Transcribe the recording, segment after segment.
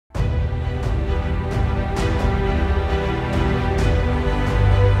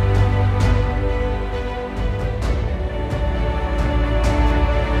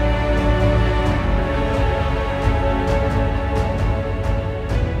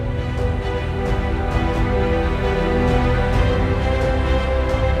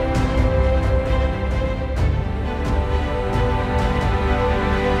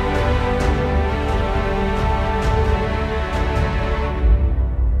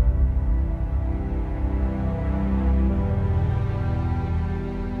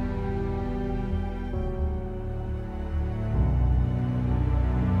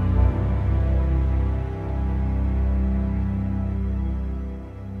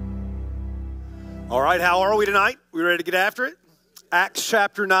All right, how are we tonight? We ready to get after it? Acts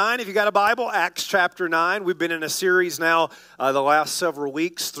chapter 9, if you got a Bible, Acts chapter 9. We've been in a series now the last several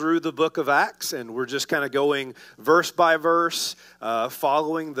weeks through the book of Acts, and we're just kind of going verse by verse,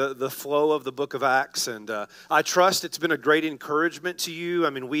 following the flow of the book of Acts. And I trust it's been a great encouragement to you. I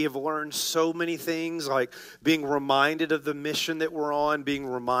mean, we have learned so many things, like being reminded of the mission that we're on, being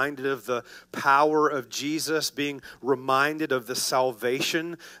reminded of the power of Jesus, being reminded of the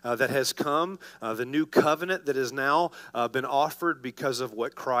salvation that has come, the new covenant that has now been offered because of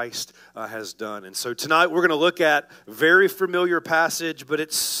what Christ has done. And so tonight we're going to look at a very familiar passage, but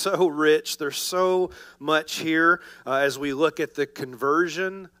it's so rich. There's so much here as we look at the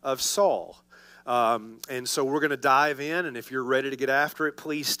conversion of Saul. And so we're going to dive in, and if you're ready to get after it,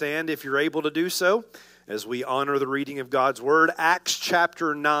 please stand if you're able to do so as we honor the reading of God's Word. Acts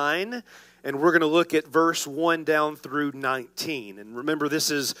chapter 9. And we're going to look at verse 1 down through 19. And remember,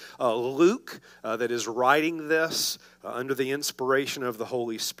 this is Luke that is writing this under the inspiration of the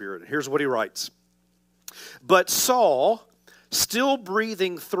Holy Spirit. Here's what he writes. But Saul, still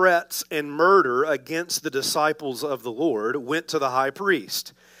breathing threats and murder against the disciples of the Lord, went to the high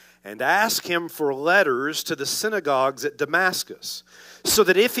priest and asked him for letters to the synagogues at Damascus, so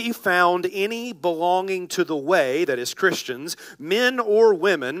that if he found any belonging to the way, that is Christians, men or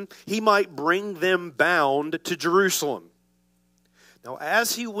women, he might bring them bound to Jerusalem. Now,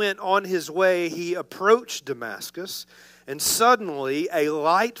 as he went on his way, he approached Damascus, and suddenly a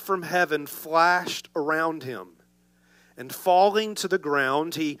light from heaven flashed around him. And falling to the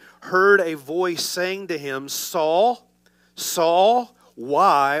ground, he heard a voice saying to him, "Saul, Saul,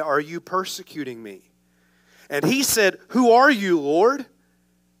 why are you persecuting me?" And he said, "Who are you, Lord?"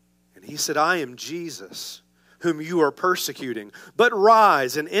 And he said, "I am Jesus, whom you are persecuting. But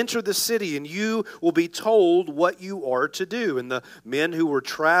rise and enter the city, and you will be told what you are to do." And the men who were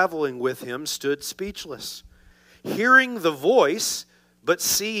traveling with him stood speechless, hearing the voice, but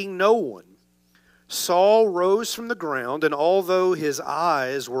seeing no one. Saul rose from the ground, and although his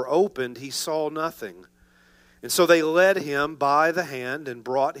eyes were opened, he saw nothing. And so they led him by the hand and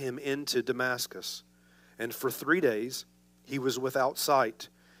brought him into Damascus. And for 3 days he was without sight,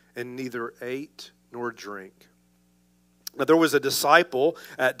 and neither ate nor drank. Now there was a disciple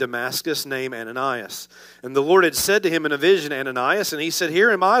at Damascus named Ananias. And the Lord had said to him in a vision, "Ananias," and he said, "Here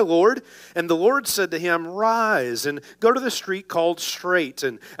am I, Lord." And the Lord said to him, "Rise and go to the street called Straight,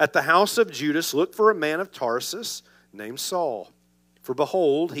 and at the house of Judas look for a man of Tarsus named Saul. For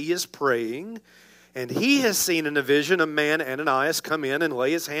behold, he is praying, and he has seen in a vision a man, Ananias, come in and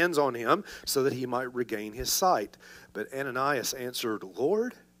lay his hands on him so that he might regain his sight." But Ananias answered,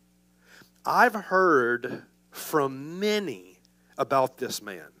 "Lord, I've heard from many about this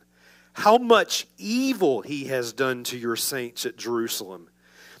man, how much evil he has done to your saints at Jerusalem.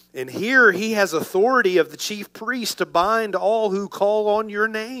 And here he has authority of the chief priest to bind all who call on your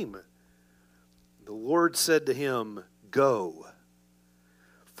name." The Lord said to him, "Go,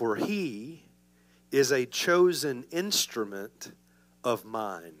 for he is a chosen instrument of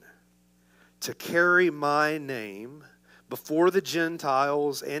mine to carry my name before the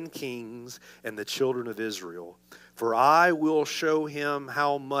Gentiles and kings and the children of Israel. For I will show him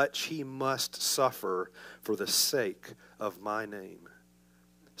how much he must suffer for the sake of my name."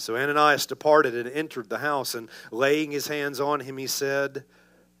 So Ananias departed and entered the house, and laying his hands on him, he said,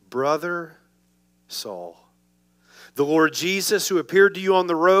 "Brother Saul, the Lord Jesus, who appeared to you on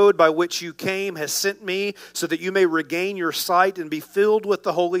the road by which you came, has sent me so that you may regain your sight and be filled with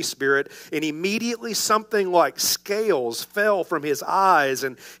the Holy Spirit." And immediately something like scales fell from his eyes,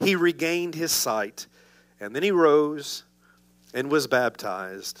 and he regained his sight. And then he rose and was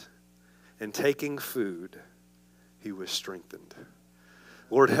baptized, and taking food, he was strengthened.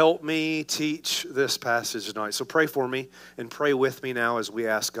 Lord, help me teach this passage tonight. So pray for me and pray with me now as we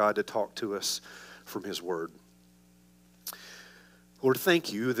ask God to talk to us from his word. Lord,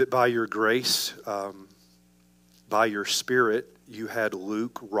 thank you that by your grace, by your Spirit, you had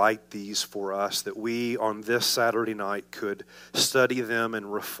Luke write these for us, that we on this Saturday night could study them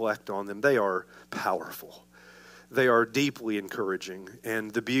and reflect on them. They are powerful. They are deeply encouraging,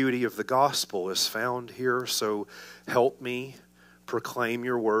 and the beauty of the gospel is found here. So help me proclaim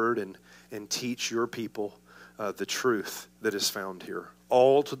your word and teach your people the truth that is found here,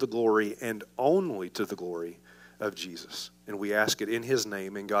 all to the glory and only to the glory of Jesus. And we ask it in his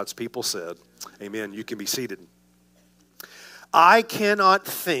name, and God's people said, amen. You can be seated. I cannot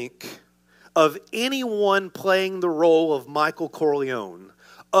think of anyone playing the role of Michael Corleone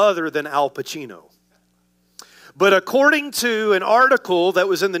other than Al Pacino. But according to an article that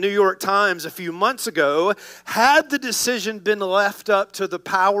was in the New York Times a few months ago, had the decision been left up to the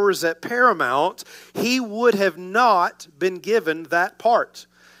powers at Paramount, he would have not been given that part.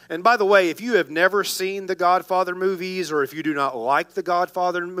 And by the way, if you have never seen the Godfather movies, or if you do not like the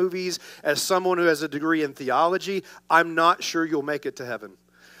Godfather movies, as someone who has a degree in theology, I'm not sure you'll make it to heaven.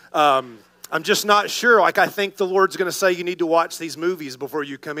 I'm just not sure. Like, I think the Lord's going to say you need to watch these movies before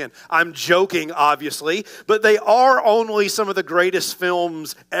you come in. I'm joking, obviously, but they are only some of the greatest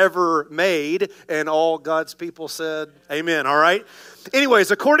films ever made, and all God's people said, amen, all right? Anyways,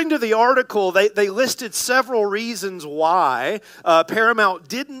 according to the article, they listed several reasons why Paramount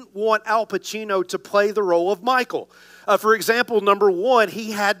didn't want Al Pacino to play the role of Michael. For example, number one,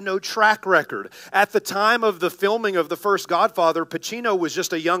 he had no track record. At the time of the filming of the first Godfather, Pacino was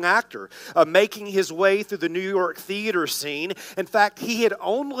just a young actor, making his way through the New York theater scene. In fact, he had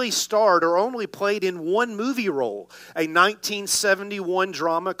only starred or only played in one movie role, a 1971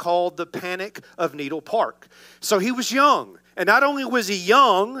 drama called The Panic of Needle Park. So he was young. And not only was he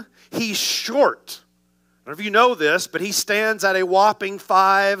young, he's short. I don't know if you know this, but he stands at a whopping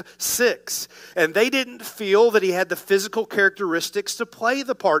 5'6". And they didn't feel that he had the physical characteristics to play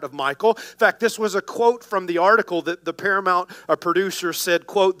the part of Michael. In fact, this was a quote from the article that the Paramount producer said,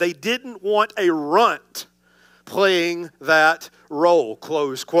 quote, "They didn't want a runt playing that role,"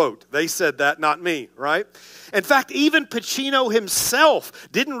 close quote. They said that, not me, right? In fact, even Pacino himself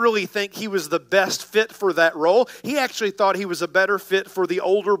didn't really think he was the best fit for that role. He actually thought he was a better fit for the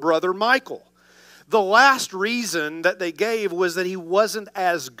older brother, Michael. The last reason that they gave was that he wasn't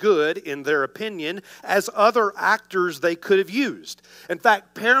as good, in their opinion, as other actors they could have used. In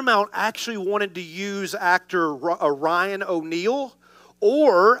fact, Paramount actually wanted to use actor Ryan O'Neal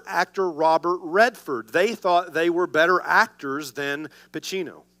or actor Robert Redford. They thought they were better actors than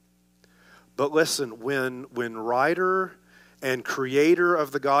Pacino. But listen, when writer and creator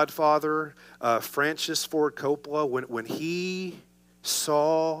of The Godfather, Francis Ford Coppola, when he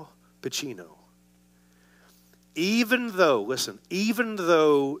saw Pacino, even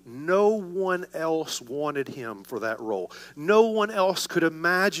though no one else wanted him for that role, no one else could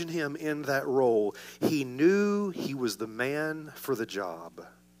imagine him in that role, he knew he was the man for the job.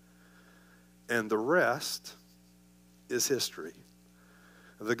 And the rest is history.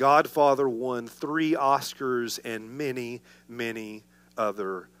 The Godfather won 3 Oscars and many, many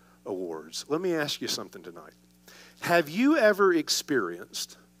other awards. Let me ask you something tonight. Have you ever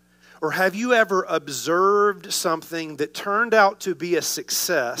experienced, or have you ever observed something that turned out to be a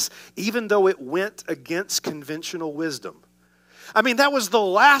success, even though it went against conventional wisdom? I mean, that was the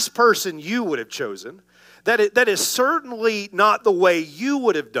last person you would have chosen. That is certainly not the way you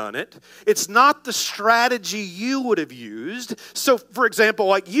would have done it. It's not the strategy you would have used. So, for example,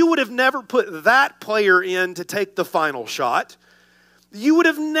 like, you would have never put that player in to take the final shot. You would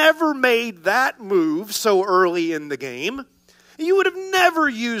have never made that move so early in the game. You would have never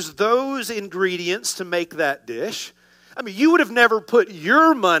used those ingredients to make that dish. I mean, you would have never put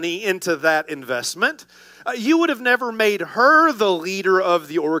your money into that investment. You would have never made her the leader of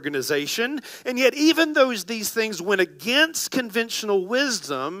the organization. And yet, even though these things went against conventional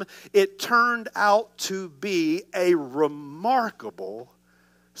wisdom, it turned out to be a remarkable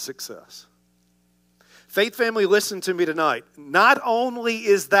success. Faith family, listen to me tonight. Not only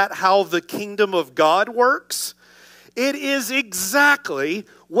is that how the kingdom of God works, it is exactly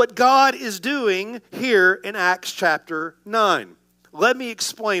what God is doing here in Acts chapter 9. Let me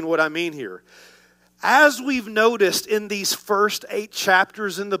explain what I mean here. As we've noticed in these first 8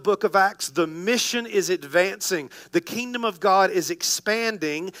 chapters in the book of Acts, the mission is advancing. The kingdom of God is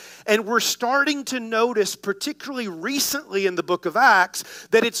expanding. And we're starting to notice, particularly recently in the book of Acts,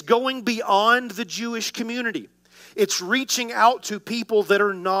 that it's going beyond the Jewish community. It's reaching out to people that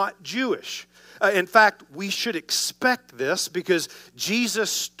are not Jewish. In fact, we should expect this because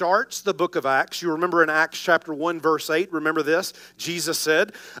Jesus starts the book of Acts. You remember in Acts chapter 1, verse 8, remember this? Jesus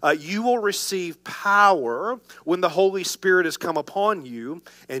said, "You will receive power when the Holy Spirit has come upon you,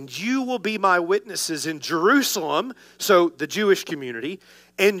 and you will be my witnesses in Jerusalem," so the Jewish community,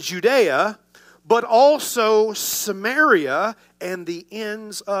 "and Judea, but also Samaria and the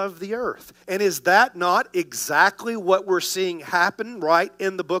ends of the earth." And is that not exactly what we're seeing happen right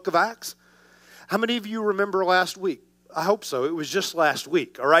in the book of Acts? How many of you remember last week? I hope so. It was just last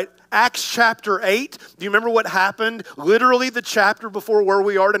week, all right? Acts chapter 8. Do you remember what happened? Literally the chapter before where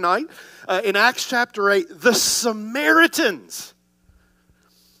we are tonight. In Acts chapter 8, the Samaritans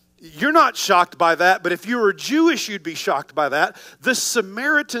You're not shocked by that, but if you were Jewish, you'd be shocked by that. The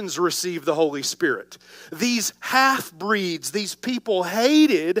Samaritans received the Holy Spirit. These half-breeds, these people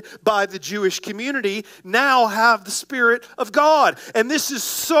hated by the Jewish community, now have the Spirit of God. And this is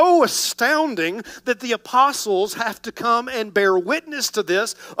so astounding that the apostles have to come and bear witness to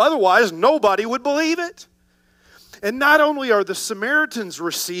this. Otherwise, nobody would believe it. And not only are the Samaritans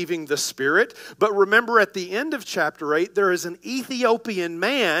receiving the Spirit, but remember at the end of chapter 8, there is an Ethiopian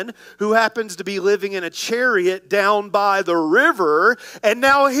man who happens to be living in a chariot down by the river, and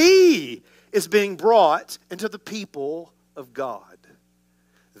now he is being brought into the people of God.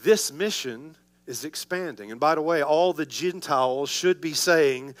 This mission is expanding. And by the way, all the Gentiles should be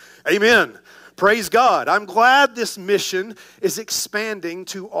saying, amen. Praise God. I'm glad this mission is expanding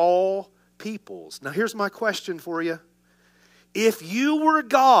to all peoples. Now here's my question for you. If you were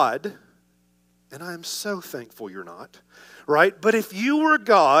God, and I am so thankful you're not, right? But if you were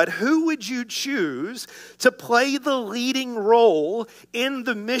God, who would you choose to play the leading role in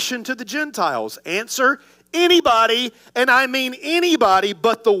the mission to the Gentiles? Answer, anybody, and I mean anybody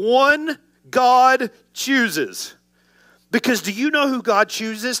but the one God chooses. Because do you know who God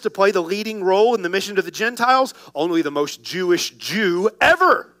chooses to play the leading role in the mission to the Gentiles? Only the most Jewish Jew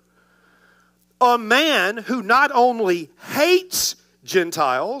ever. A man who not only hates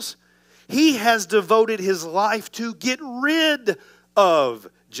Gentiles, he has devoted his life to get rid of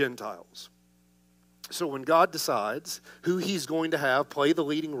Gentiles. So when God decides who he's going to have play the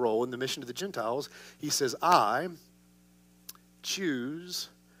leading role in the mission to the Gentiles, he says, I choose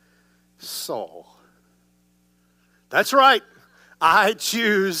Saul. That's right. I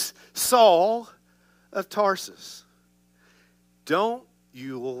choose Saul of Tarsus. Don't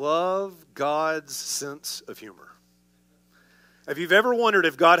you love God's sense of humor? If you've ever wondered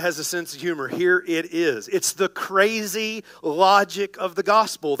if God has a sense of humor, here it is. It's the crazy logic of the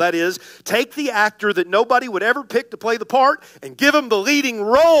gospel. That is, take the actor that nobody would ever pick to play the part and give him the leading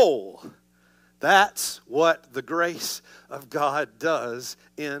role. That's what the grace of God does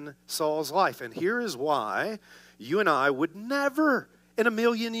in Saul's life. And here is why you and I would never in a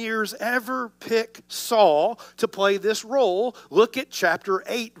million years ever pick Saul to play this role. Look at chapter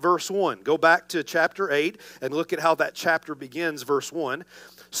 8, verse 1. Go back to chapter 8 and look at how that chapter begins, verse 1.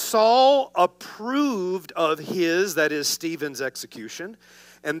 Saul approved of his, that is Stephen's, execution,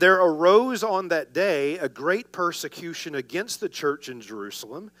 and there arose on that day a great persecution against the church in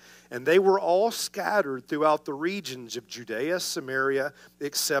Jerusalem, and they were all scattered throughout the regions of Judea, Samaria,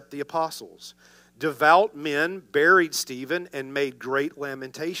 except the apostles. Devout men buried Stephen and made great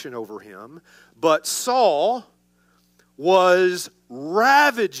lamentation over him. But Saul was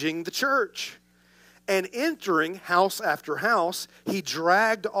ravaging the church. And entering house after house, he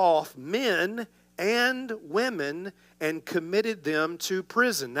dragged off men and women and committed them to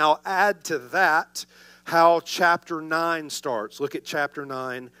prison. Now add to that how chapter 9 starts. Look at chapter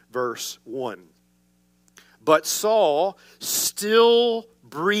 9, verse 1. But Saul, still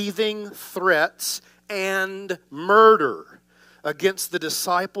breathing threats and murder against the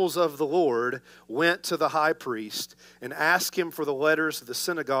disciples of the Lord, went to the high priest and asked him for the letters of the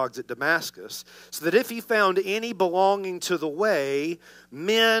synagogues at Damascus, so that if he found any belonging to the way,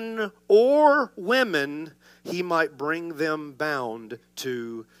 men or women, he might bring them bound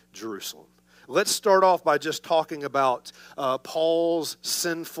to Jerusalem. Let's start off by just talking about Paul's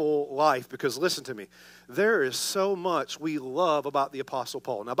sinful life, because listen to me, there is so much we love about the Apostle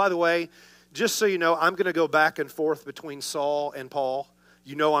Paul. Now, by the way, just so you know, I'm going to go back and forth between Saul and Paul.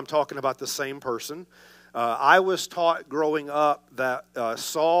 You know I'm talking about the same person. I was taught growing up that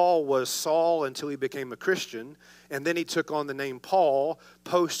Saul was Saul until he became a Christian, and then he took on the name Paul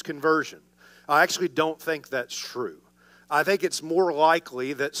post-conversion. I actually don't think that's true. I think it's more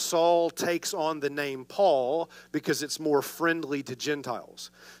likely that Saul takes on the name Paul because it's more friendly to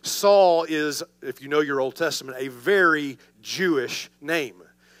Gentiles. Saul is, if you know your Old Testament, a very Jewish name.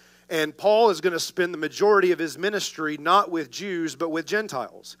 And Paul is going to spend the majority of his ministry not with Jews, but with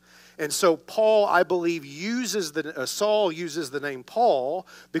Gentiles. And so Paul, I believe, Saul uses the name Paul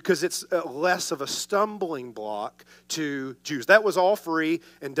because it's less of a stumbling block to Jews. That was all free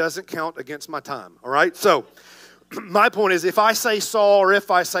and doesn't count against my time, all right? So my point is, if I say Saul or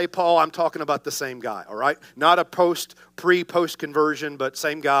if I say Paul, I'm talking about the same guy, all right? Not a pre-post conversion, but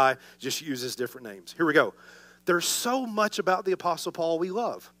same guy, just uses different names. Here we go. There's so much about the Apostle Paul we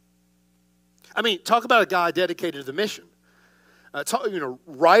love. I mean, talk about a guy dedicated to the mission.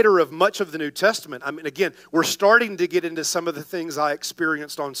 writer of much of the New Testament. I mean, again, we're starting to get into some of the things I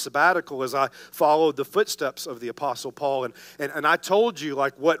experienced on sabbatical as I followed the footsteps of the Apostle Paul. And I told you,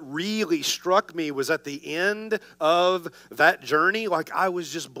 like, what really struck me was at the end of that journey, like, I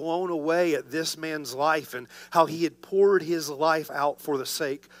was just blown away at this man's life and how he had poured his life out for the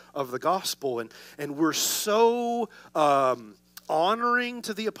sake of the gospel. And we're so honoring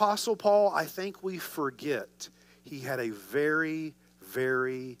to the Apostle Paul, I think we forget he had a very,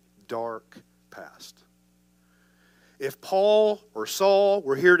 very dark past. If Paul or Saul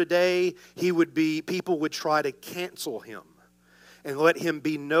were here today, people would try to cancel him and let him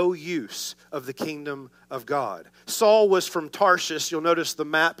be no use of the kingdom of God. Saul was from Tarshish. You'll notice the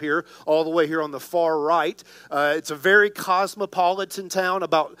map here, all the way here on the far right. It's a very cosmopolitan town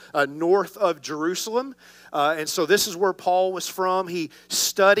about north of Jerusalem. And so this is where Paul was from. He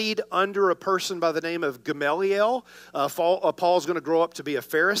studied under a person by the name of Gamaliel. Paul's going to grow up to be a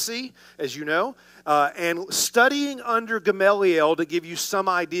Pharisee, as you know. And studying under Gamaliel, to give you some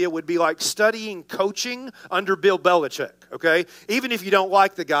idea, would be like studying coaching under Bill Belichick, okay? Even if you don't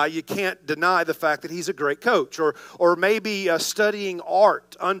like the guy, you can't deny the fact that he's a great coach. Or maybe studying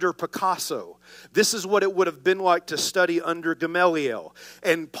art under Picasso. This is what it would have been like to study under Gamaliel.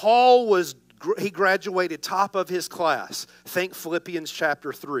 And Paul he graduated top of his class. Think Philippians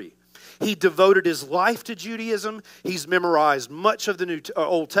chapter 3. He devoted his life to Judaism. He's memorized much of the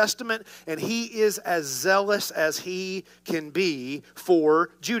Old Testament, and he is as zealous as he can be for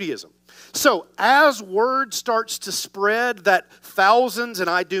Judaism. So as word starts to spread that thousands,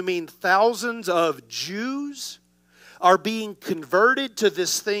 and I do mean thousands of Jews are being converted to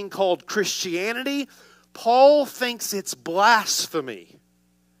this thing called Christianity, Paul thinks it's blasphemy.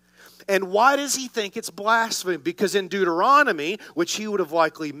 And why does he think it's blasphemy? Because in Deuteronomy, which he would have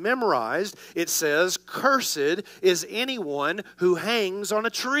likely memorized, it says, "Cursed is anyone who hangs on a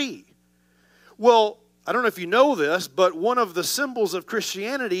tree." Well, I don't know if you know this, but one of the symbols of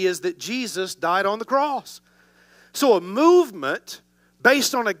Christianity is that Jesus died on the cross. So a movement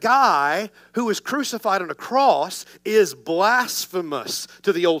based on a guy who was crucified on a cross is blasphemous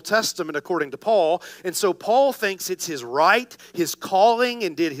to the Old Testament, according to Paul. And so Paul thinks it's his right, his calling,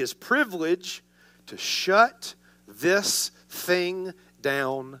 and his privilege to shut this thing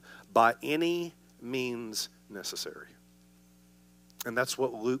down by any means necessary. And that's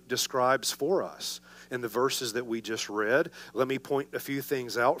what Luke describes for us in the verses that we just read. Let me point a few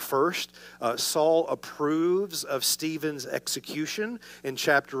things out. First, Saul approves of Stephen's execution in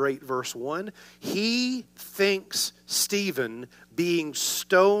chapter 8, verse 1. He thinks Stephen being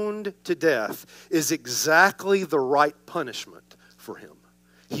stoned to death is exactly the right punishment for him.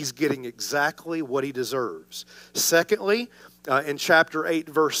 He's getting exactly what he deserves. Secondly, in chapter 8,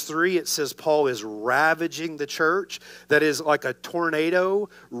 verse 3, it says Paul is ravaging the church. That is like a tornado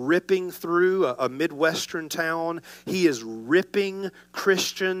ripping through a Midwestern town. He is ripping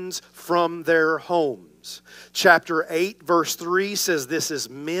Christians from their homes. Chapter 8, verse 3 says this is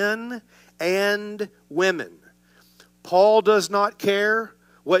men and women. Paul does not care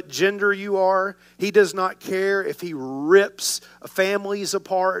what gender you are. He does not care if he rips families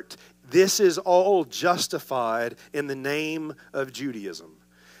apart. This is all justified in the name of Judaism.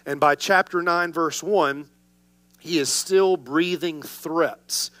 And by chapter 9, verse 1, he is still breathing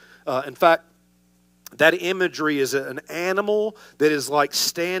threats. In fact, that imagery is an animal that is like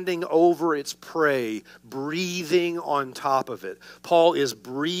standing over its prey, breathing on top of it. Paul is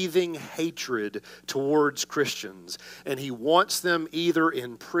breathing hatred towards Christians, and he wants them either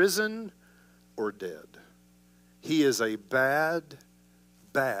in prison or dead. He is a bad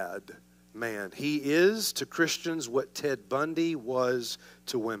man. He is to Christians what Ted Bundy was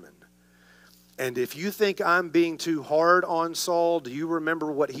to women. And if you think I'm being too hard on Saul, do you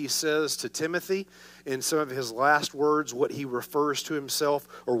remember what he says to Timothy in some of his last words, what he refers to himself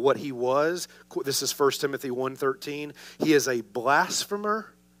or what he was? This is 1 Timothy 1:13. He is a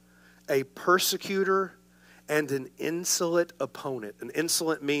blasphemer, a persecutor, and an insolent opponent. An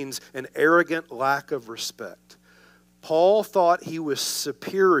insolent means an arrogant lack of respect. Paul thought he was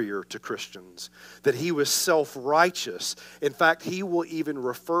superior to Christians, that he was self-righteous. In fact, he will even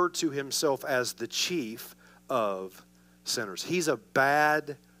refer to himself as the chief of sinners. He's a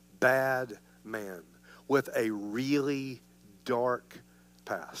bad man with a really dark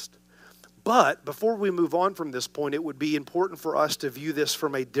past. But before we move on from this point, it would be important for us to view this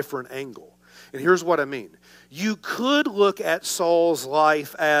from a different angle. And here's what I mean. You could look at Saul's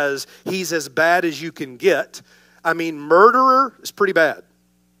life as he's as bad as you can get. I mean, murderer is pretty bad.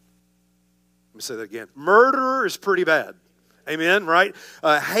 Let me say that again. Murderer is pretty bad. Amen, right?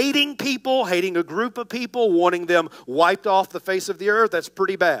 Hating people, hating a group of people, wanting them wiped off the face of the earth, that's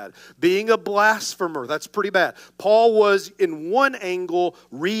pretty bad. Being a blasphemer, that's pretty bad. Paul was, in one angle,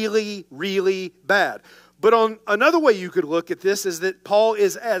 really, really bad. But on another way you could look at this is that Paul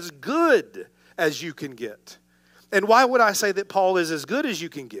is as good as you can get. And why would I say that Paul is as good as you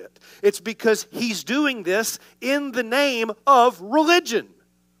can get? It's because he's doing this in the name of religion.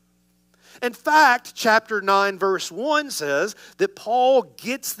 In fact, chapter 9, verse 1 says that Paul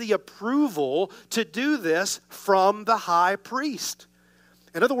gets the approval to do this from the high priest.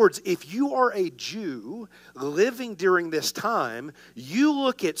 In other words, if you are a Jew living during this time, you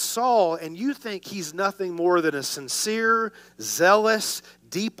look at Saul and you think he's nothing more than a sincere, zealous,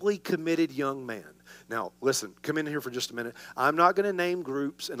 deeply committed young man. Now, listen, come in here for just a minute. I'm not going to name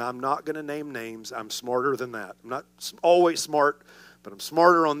groups and I'm not going to name names. I'm smarter than that. I'm not always smart, but I'm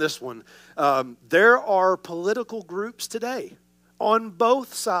smarter on this one. There are political groups today on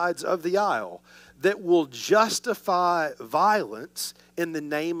both sides of the aisle that will justify violence in the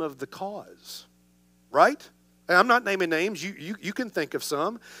name of the cause, right? And I'm not naming names. You can think of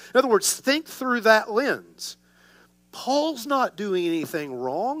some. In other words, think through that lens. Paul's not doing anything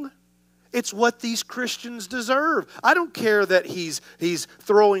wrong. It's what these Christians deserve. I don't care that he's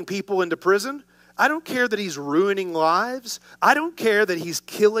throwing people into prison. I don't care that he's ruining lives. I don't care that he's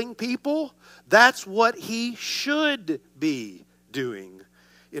killing people. That's what he should be doing.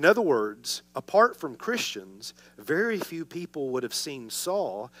 In other words, apart from Christians, very few people would have seen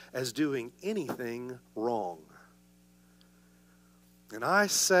Saul as doing anything wrong. And I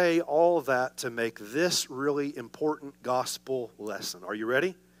say all that to make this really important gospel lesson. Are you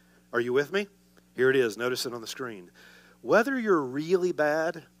ready? Are you with me? Here it is. Notice it on the screen. Whether you're really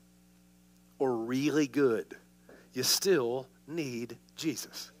bad or really good, you still need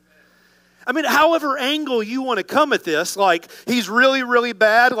Jesus. I mean, however angle you want to come at this, like he's really, really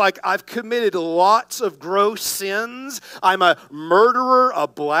bad, like I've committed lots of gross sins, I'm a murderer, a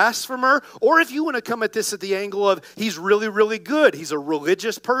blasphemer, or if you want to come at this at the angle of he's really, really good, he's a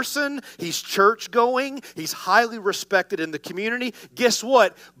religious person, he's church-going, he's highly respected in the community, guess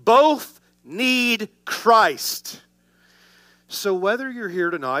what? Both need Christ. So whether you're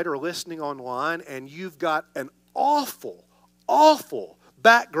here tonight or listening online and you've got an awful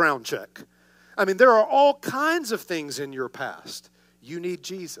background check, I mean, there are all kinds of things in your past. You need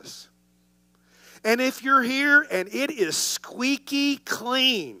Jesus. And if you're here and it is squeaky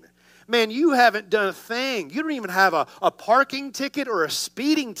clean, man, you haven't done a thing. You don't even have a parking ticket or a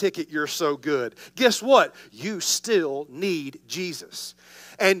speeding ticket. You're so good. Guess what? You still need Jesus.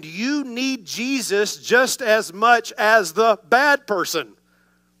 And you need Jesus just as much as the bad person,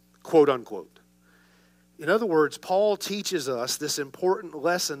 quote unquote. In other words, Paul teaches us this important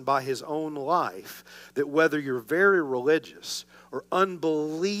lesson by his own life, that whether you're very religious or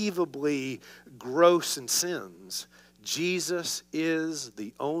unbelievably gross in sins, Jesus is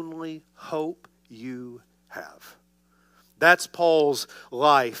the only hope you have. That's Paul's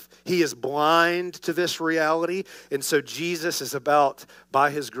life. He is blind to this reality, and so Jesus is about,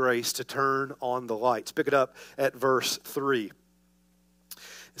 by his grace, to turn on the lights. Pick it up at verse 3.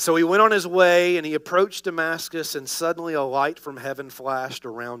 So he went on his way, and he approached Damascus, and suddenly a light from heaven flashed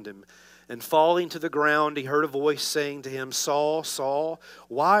around him. And falling to the ground, he heard a voice saying to him, "Saul, Saul,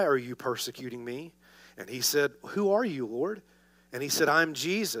 why are you persecuting me?" And he said, "Who are you, Lord?" And he said, "I'm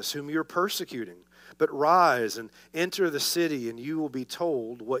Jesus, whom you're persecuting. But rise and enter the city, and you will be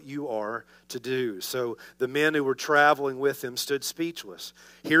told what you are to do." So the men who were traveling with him stood speechless,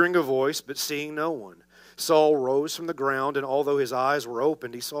 hearing a voice, but seeing no one. Saul rose from the ground, and although his eyes were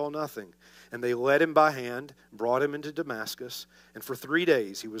opened, he saw nothing. And they led him by hand, brought him into Damascus, and for 3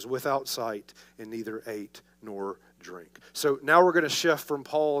 days he was without sight and neither ate nor drank. So now we're going to shift from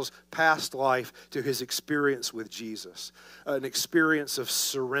Paul's past life to his experience with Jesus, an experience of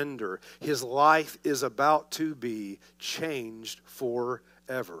surrender. His life is about to be changed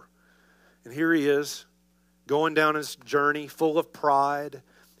forever. And here he is, going down his journey full of pride.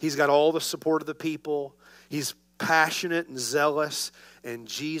 He's got all the support of the people. He's passionate and zealous, and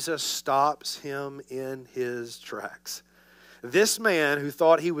Jesus stops him in his tracks. This man who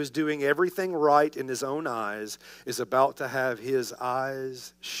thought he was doing everything right in his own eyes is about to have his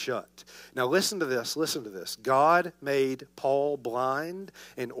eyes shut. Now listen to this, listen to this. God made Paul blind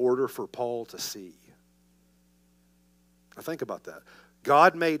in order for Paul to see. Now think about that.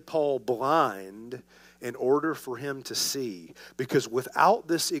 God made Paul blind in order for him to see. Because without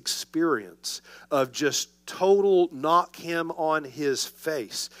this experience of just total knock him on his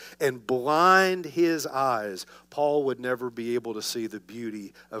face and blind his eyes, Paul would never be able to see the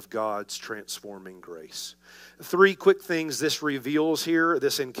beauty of God's transforming grace. 3 quick things this reveals here,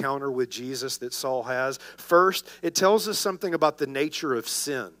 this encounter with Jesus that Saul has. First, it tells us something about the nature of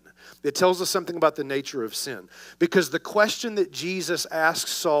sin. It tells us something about the nature of sin. Because the question that Jesus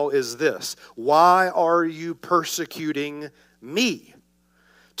asks Saul is this: why are you persecuting me?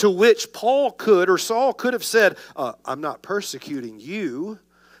 To which Saul could have said, I'm not persecuting you,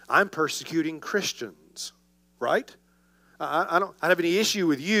 I'm persecuting Christians, right? I don't have any issue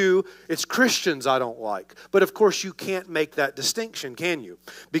with you. It's Christians I don't like. But of course you can't make that distinction, can you?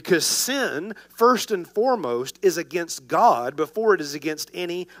 Because sin, first and foremost, is against God before it is against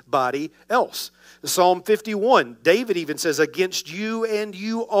anybody else. Psalm 51, David even says, against you and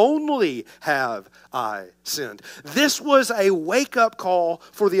you only have I sinned. This was a wake-up call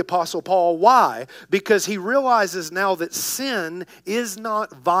for the Apostle Paul. Why? Because he realizes now that sin is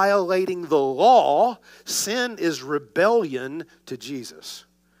not violating the law. Sin is rebellion to Jesus.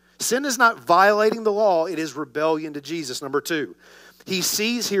 Sin is not violating the law. It is rebellion to Jesus. Number 2, he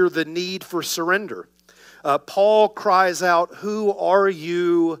sees here the need for surrender. Paul cries out, who are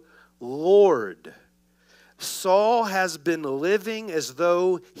you, Lord? Saul has been living as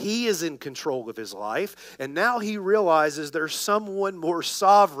though he is in control of his life, and now he realizes there's someone more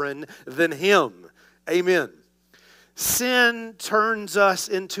sovereign than him. Amen. Sin turns us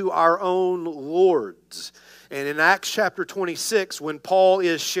into our own lords. And in Acts chapter 26, when Paul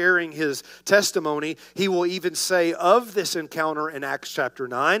is sharing his testimony, he will even say of this encounter in Acts chapter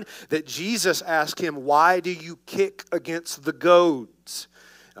 9 that Jesus asked him, why do you kick against the goads?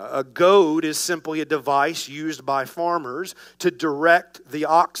 A goad is simply a device used by farmers to direct the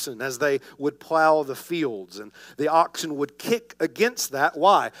oxen as they would plow the fields. And the oxen would kick against that.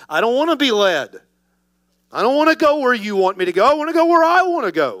 Why? I don't want to be led. I don't want to go where you want me to go. I want to go where I want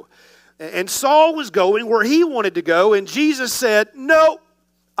to go. And Saul was going where he wanted to go. And Jesus said, no,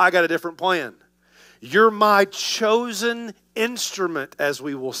 I got a different plan. You're my chosen instrument, as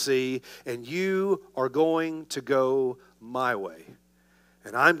we will see, and you are going to go my way.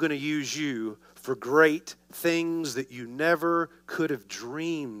 And I'm going to use you for great things that you never could have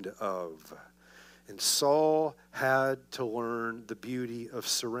dreamed of. And Saul had to learn the beauty of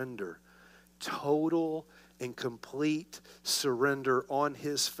surrender. Total and complete surrender on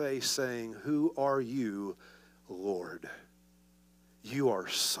his face, saying, who are you, Lord? You are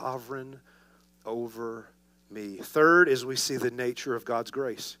sovereign over me. Third is we see the nature of God's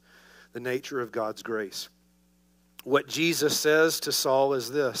grace. The nature of God's grace. What Jesus says to Saul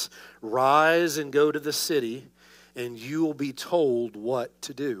is this: rise and go to the city, and you will be told what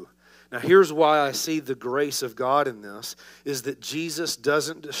to do. Now, here's why I see the grace of God in this, is that Jesus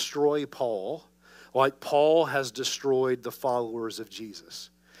doesn't destroy Paul like Paul has destroyed the followers of Jesus.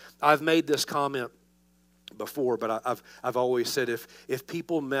 I've made this comment before, but I've always said if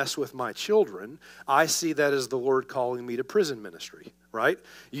people mess with my children, I see that as the Lord calling me to prison ministry, right?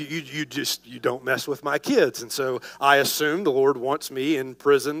 You don't mess with my kids, and so I assume the Lord wants me in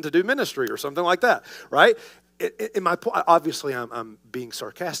prison to do ministry or something like that, right? In my point, obviously I'm being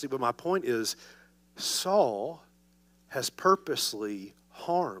sarcastic, but my point is Saul has purposely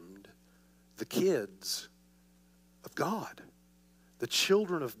harmed the kids of God, the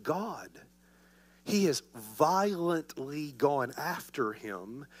children of God. He has violently gone after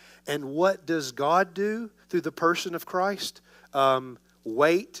him. And what does God do through the person of Christ?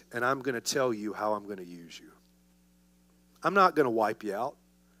 Wait, and I'm going to tell you how I'm going to use you. I'm not going to wipe you out.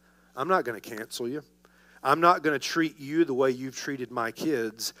 I'm not going to cancel you. I'm not going to treat you the way you've treated my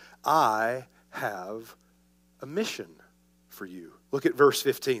kids. I have a mission for you. Look at verse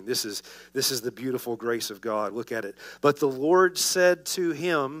 15. This is the beautiful grace of God. Look at it. But the Lord said to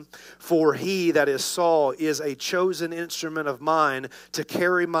him, for he, that is Saul, is a chosen instrument of mine to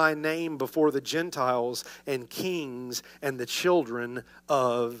carry my name before the Gentiles and kings and the children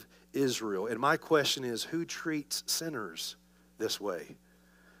of Israel. And my question is, who treats sinners this way?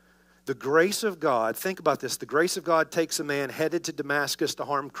 The grace of God, think about this, the grace of God takes a man headed to Damascus to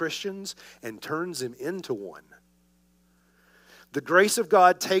harm Christians and turns him into one. The grace of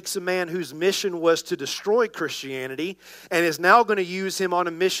God takes a man whose mission was to destroy Christianity and is now going to use him on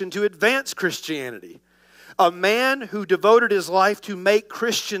a mission to advance Christianity. A man who devoted his life to make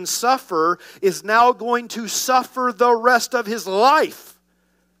Christians suffer is now going to suffer the rest of his life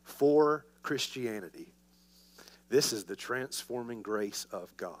for Christianity. This is the transforming grace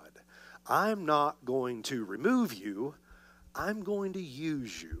of God. I'm not going to remove you. I'm going to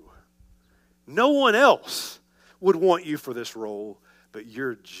use you. No one else would want you for this role, but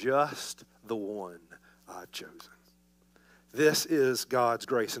you're just the one I've chosen. This is God's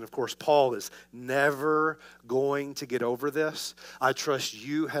grace. And of course, Paul is never going to get over this. I trust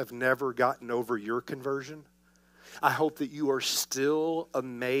you have never gotten over your conversion. I hope that you are still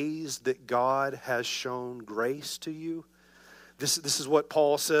amazed that God has shown grace to you. This is what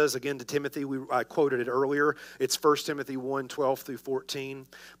Paul says again to Timothy. I quoted it earlier. It's 1 Timothy 1:12-14.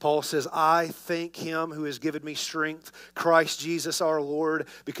 Paul says, I thank him who has given me strength, Christ Jesus our Lord,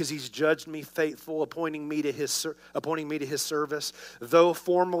 because he's judged me faithful, appointing me to his service. Though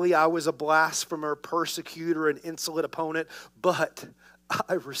formerly I was a blasphemer, persecutor, and insolent opponent, but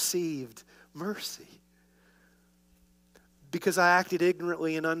I received mercy, because I acted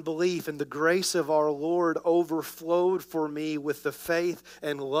ignorantly in unbelief, and the grace of our Lord overflowed for me with the faith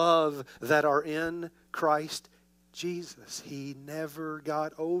and love that are in Christ Jesus. He never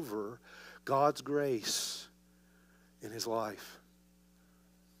got over God's grace in his life.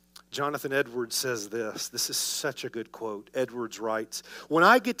 Jonathan Edwards says this. This is such a good quote. Edwards writes, when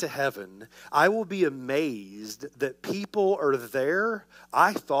I get to heaven, I will be amazed that people are there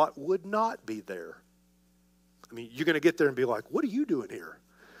I thought would not be there. I mean, you're going to get there and be like, what are you doing here?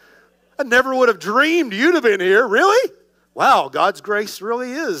 I never would have dreamed you'd have been here. Really? Wow, God's grace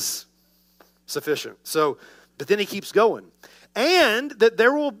really is sufficient. But then he keeps going. And that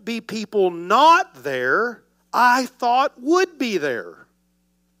there will be people not there I thought would be there.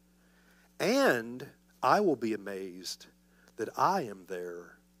 And I will be amazed that I am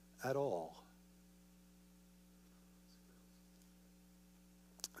there at all.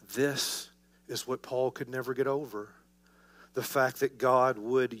 This is what Paul could never get over. The fact that God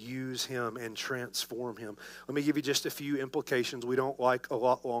would use him and transform him. Let me give you just a few implications. We don't like a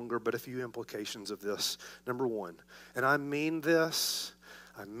lot longer, but a few implications of this. Number one, and I mean this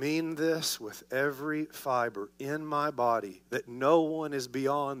with every fiber in my body, that no one is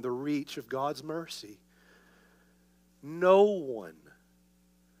beyond the reach of God's mercy. No one.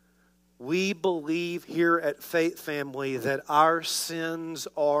 We believe here at Faith Family that our sins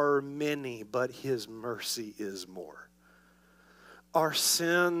are many, but his mercy is more. Our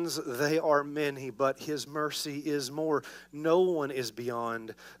sins, they are many, but his mercy is more. No one is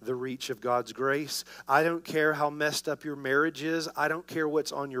beyond the reach of God's grace. I don't care how messed up your marriage is. I don't care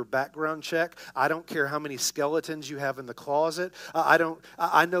what's on your background check. I don't care how many skeletons you have in the closet.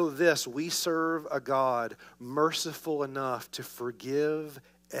 I know this. We serve a God merciful enough to forgive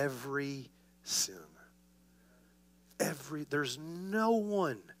every sin. There's no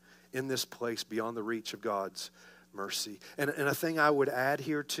one in this place beyond the reach of God's mercy. And a thing I would add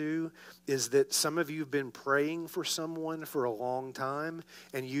here too is that some of you have been praying for someone for a long time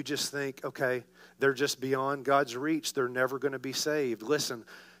and you just think, okay, they're just beyond God's reach. They're never going to be saved. Listen,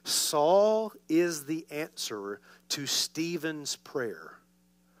 Saul is the answer to Stephen's prayer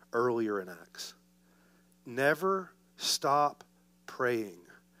earlier in Acts. Never stop praying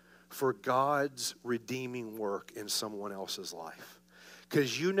for God's redeeming work in someone else's life.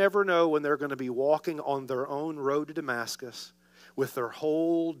 Because you never know when they're going to be walking on their own road to Damascus with their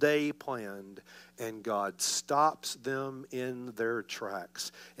whole day planned, and God stops them in their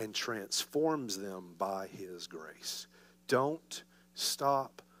tracks and transforms them by his grace. Don't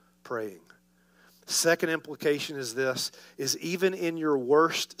stop praying. Second implication is this, is even in your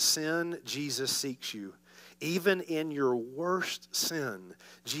worst sin, Jesus seeks you. Even in your worst sin,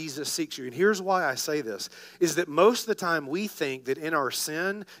 Jesus seeks you. And here's why I say this, is that most of the time we think that in our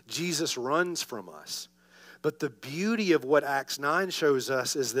sin, Jesus runs from us. But the beauty of what Acts 9 shows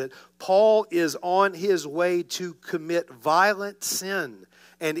us is that Paul is on his way to commit violent sin.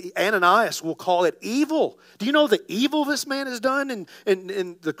 And Ananias will call it evil. Do you know the evil this man has done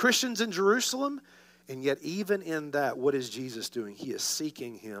in the Christians in Jerusalem? And yet even in that, what is Jesus doing? He is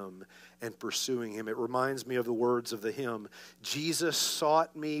seeking him and pursuing him. It reminds me of the words of the hymn, Jesus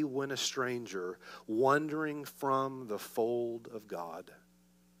sought me when a stranger, wandering from the fold of God.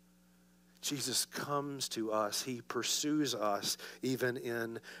 Jesus comes to us. He pursues us even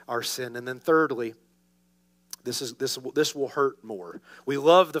in our sin. And then thirdly, this will hurt more. We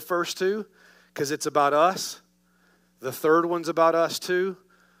love the first two because it's about us. The third one's about us too.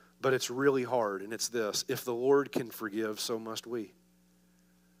 But it's really hard, and it's this. If the Lord can forgive, so must we.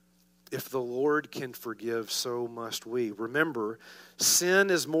 If the Lord can forgive, so must we. Remember,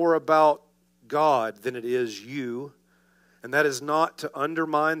 sin is more about God than it is you. And that is not to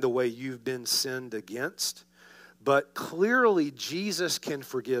undermine the way you've been sinned against. But clearly, Jesus can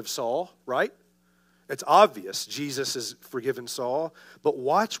forgive Saul, right? It's obvious Jesus has forgiven Saul, but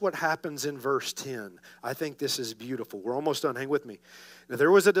watch what happens in verse 10. I think this is beautiful. We're almost done. Hang with me. Now,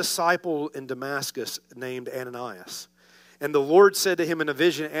 there was a disciple in Damascus named Ananias, and the Lord said to him in a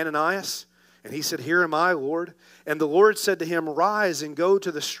vision, Ananias, and he said, Here am I, Lord. And the Lord said to him, Rise and go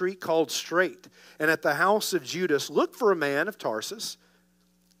to the street called Straight, and at the house of Judas look for a man of Tarsus.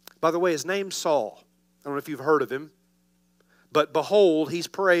 By the way, his name's Saul. I don't know if you've heard of him, but behold, he's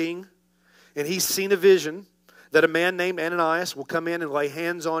praying. And he's seen a vision that a man named Ananias will come in and lay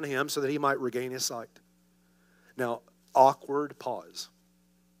hands on him so that he might regain his sight. Now, awkward pause.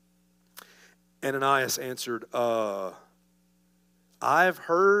 Ananias answered, I've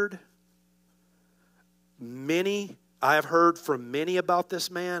heard from many about this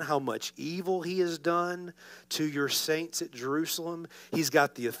man, how much evil he has done to your saints at Jerusalem. He's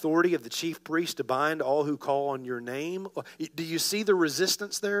got the authority of the chief priest to bind all who call on your name. Do you see the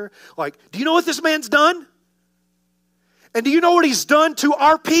resistance there? Like, do you know what this man's done? And do you know what he's done to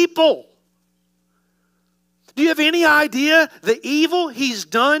our people? Do you have any idea the evil he's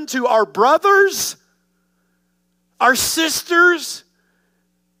done to our brothers, our sisters?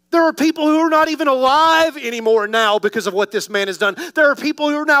 There are people who are not even alive anymore now because of what this man has done. There are people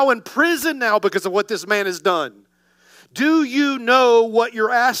who are now in prison now because of what this man has done. Do you know what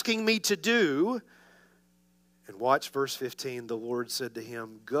you're asking me to do? And watch verse 15. The Lord said to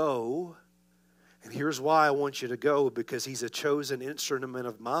him, Go. And here's why I want you to go, because he's a chosen instrument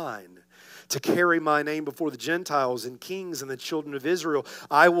of mine to carry my name before the Gentiles and kings and the children of Israel.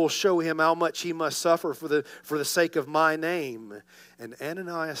 I will show him how much he must suffer for the sake of my name. And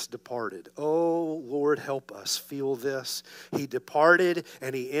Ananias departed. Oh, Lord, help us feel this. He departed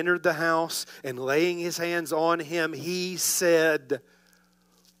and he entered the house, and laying his hands on him, he said,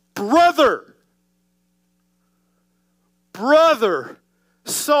 Brother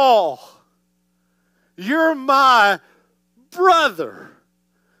Saul, you're my brother.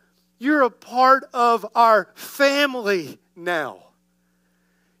 You're a part of our family now.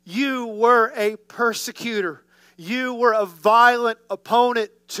 You were a persecutor. You were a violent opponent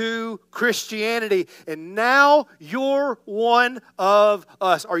to Christianity. And now you're one of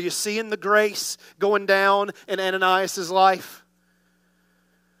us. Are you seeing the grace going down in Ananias' life?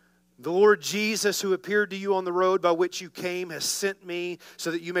 The Lord Jesus, who appeared to you on the road by which you came, has sent me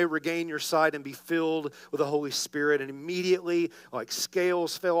so that you may regain your sight and be filled with the Holy Spirit. And immediately, like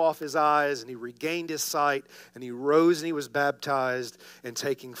scales fell off his eyes, and he regained his sight, and he rose and he was baptized, and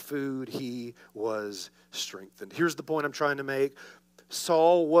taking food, he was strengthened. Here's the point I'm trying to make.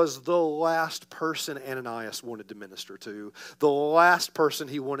 Saul was the last person Ananias wanted to minister to, the last person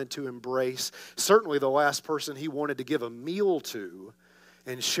he wanted to embrace, certainly the last person he wanted to give a meal to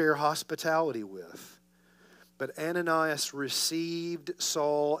and share hospitality with. But Ananias received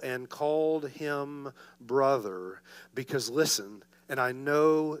Saul and called him brother because, listen, and I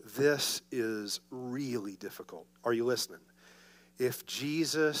know this is really difficult. Are you listening? If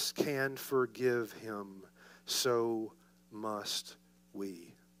Jesus can forgive him, so must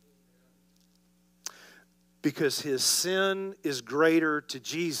we. Because his sin is greater to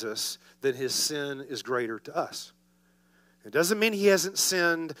Jesus than his sin is greater to us. It doesn't mean he hasn't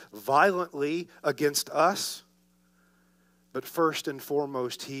sinned violently against us, but first and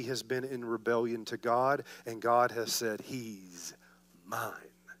foremost, he has been in rebellion to God, and God has said, He's mine,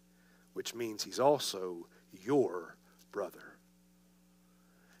 which means he's also your brother.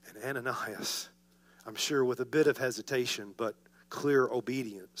 And Ananias, I'm sure with a bit of hesitation, but clear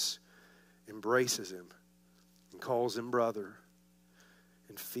obedience, embraces him and calls him brother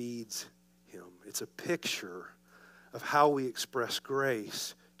and feeds him. It's a picture of how we express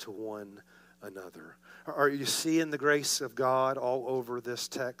grace to one another. Are you seeing the grace of God all over this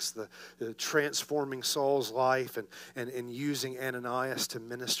text, the transforming Saul's life and using Ananias to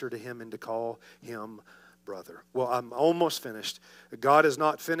minister to him and to call him brother? Well, I'm almost finished. God is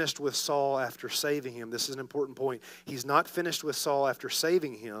not finished with Saul after saving him. This is an important point. He's not finished with Saul after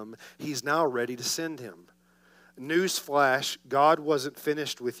saving him. He's now ready to send him. Newsflash, God wasn't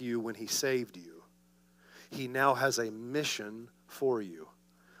finished with you when he saved you. He now has a mission for you.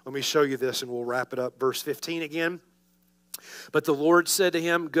 Let me show you this and we'll wrap it up. Verse 15 again. But the Lord said to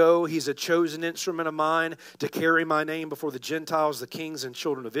him, Go, he's a chosen instrument of mine to carry my name before the Gentiles, the kings and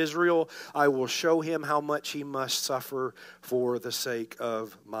children of Israel. I will show him how much he must suffer for the sake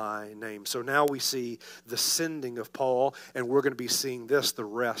of my name. So now we see the sending of Paul, and we're going to be seeing this the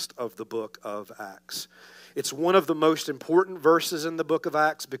rest of the book of Acts. It's one of the most important verses in the book of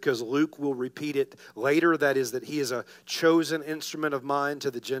Acts because Luke will repeat it later. That is, that he is a chosen instrument of mine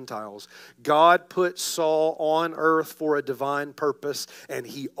to the Gentiles. God put Saul on earth for a divine purpose, and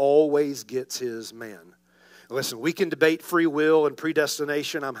he always gets his man. Listen, we can debate free will and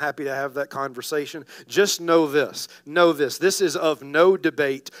predestination. I'm happy to have that conversation. Just know this. Know this. This is of no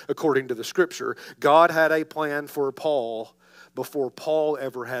debate according to the Scripture. God had a plan for Paul before Paul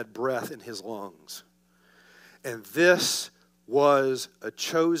ever had breath in his lungs. And this was a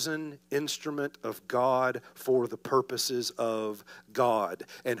chosen instrument of God for the purposes of God.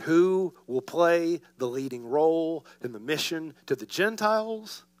 And who will play the leading role in the mission to the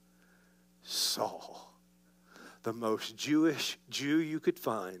Gentiles? Saul, the most Jewish Jew you could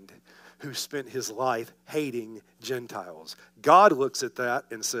find, who spent his life hating Gentiles. God looks at that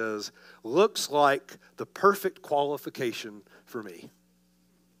and says, looks like the perfect qualification for me.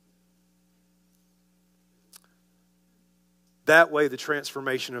 That way, the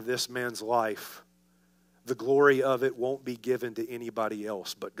transformation of this man's life, the glory of it won't be given to anybody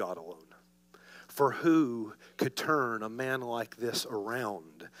else but God alone. For who could turn a man like this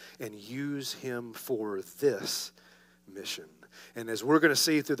around and use him for this mission? And as we're going to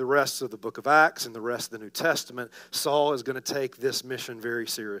see through the rest of the book of Acts and the rest of the New Testament, Saul is going to take this mission very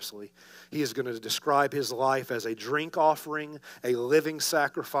seriously. He is going to describe his life as a drink offering, a living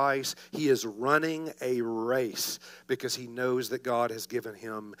sacrifice. He is running a race because he knows that God has given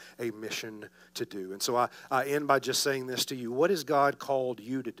him a mission to do. And so I end by just saying this to you. What has God called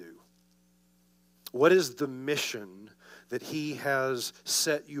you to do? What is the mission that he has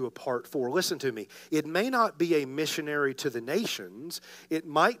set you apart for? Listen to me. It may not be a missionary to the nations. It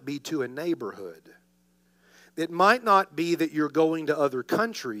might be to a neighborhood. It might not be that you're going to other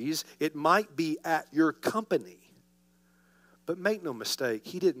countries. It might be at your company. But make no mistake,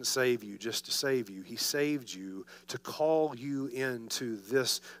 he didn't save you just to save you. He saved you to call you into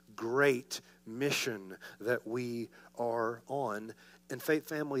this great mission that we are on. And Faith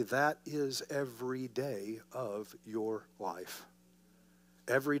Family, that is every day of your life.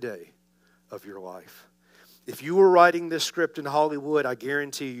 Every day of your life. If you were writing this script in Hollywood, I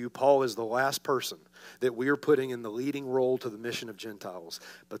guarantee you Paul is the last person that we are putting in the leading role to the mission of Gentiles.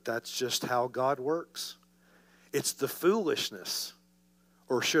 But that's just how God works. It's the foolishness,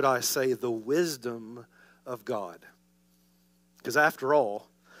 or should I say the wisdom of God. Because after all,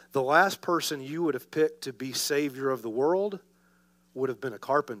 the last person you would have picked to be Savior of the world would have been a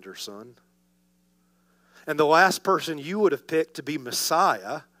carpenter's son. And the last person you would have picked to be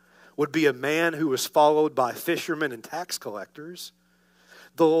Messiah would be a man who was followed by fishermen and tax collectors.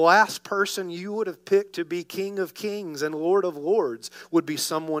 The last person you would have picked to be King of Kings and Lord of Lords would be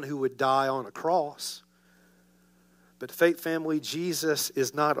someone who would die on a cross. But Faith Family, Jesus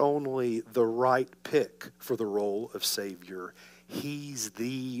is not only the right pick for the role of Savior, he's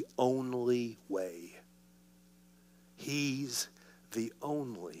the only way. He's the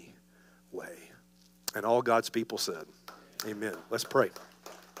only way. And all God's people said, amen. Let's pray.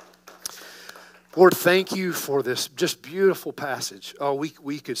 Lord, thank you for this just beautiful passage. Oh,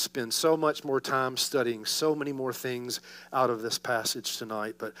 we could spend so much more time studying so many more things out of this passage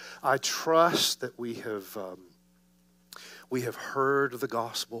tonight, but I trust that we have heard the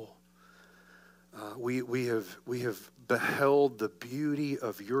gospel. We have beheld the beauty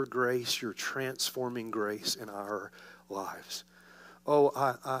of your grace, your transforming grace in our lives. Oh,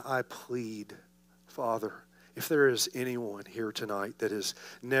 I plead, Father, if there is anyone here tonight that has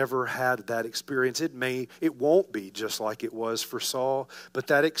never had that experience, it won't be just like it was for Saul, but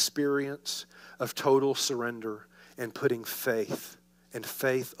that experience of total surrender and putting faith and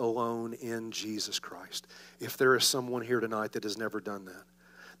faith alone in Jesus Christ. If there is someone here tonight that has never done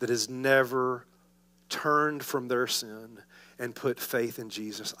that has never turned from their sin and put faith in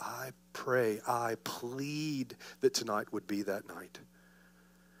Jesus, I pray, I plead that tonight would be that night.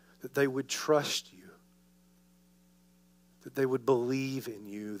 That they would trust you. That they would believe in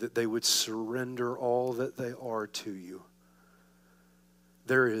you. That they would surrender all that they are to you.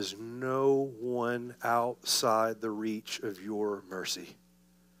 There is no one outside the reach of your mercy.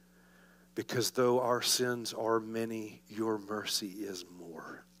 Because though our sins are many, your mercy is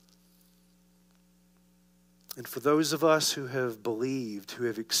more. And for those of us who have believed, who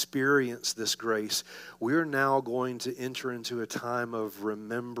have experienced this grace, we're now going to enter into a time of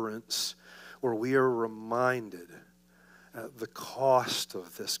remembrance where we are reminded at the cost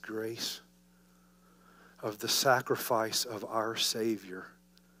of this grace, of the sacrifice of our Savior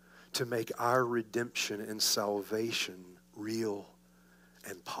to make our redemption and salvation real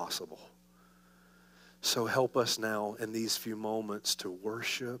and possible. So help us now in these few moments to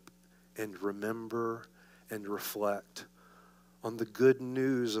worship and remember and reflect on the good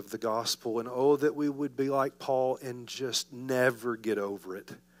news of the gospel. And oh, that we would be like Paul and just never get over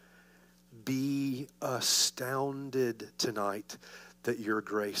it. Be astounded tonight that your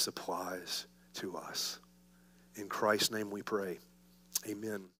grace applies to us. In Christ's name we pray.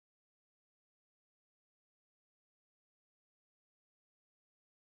 Amen.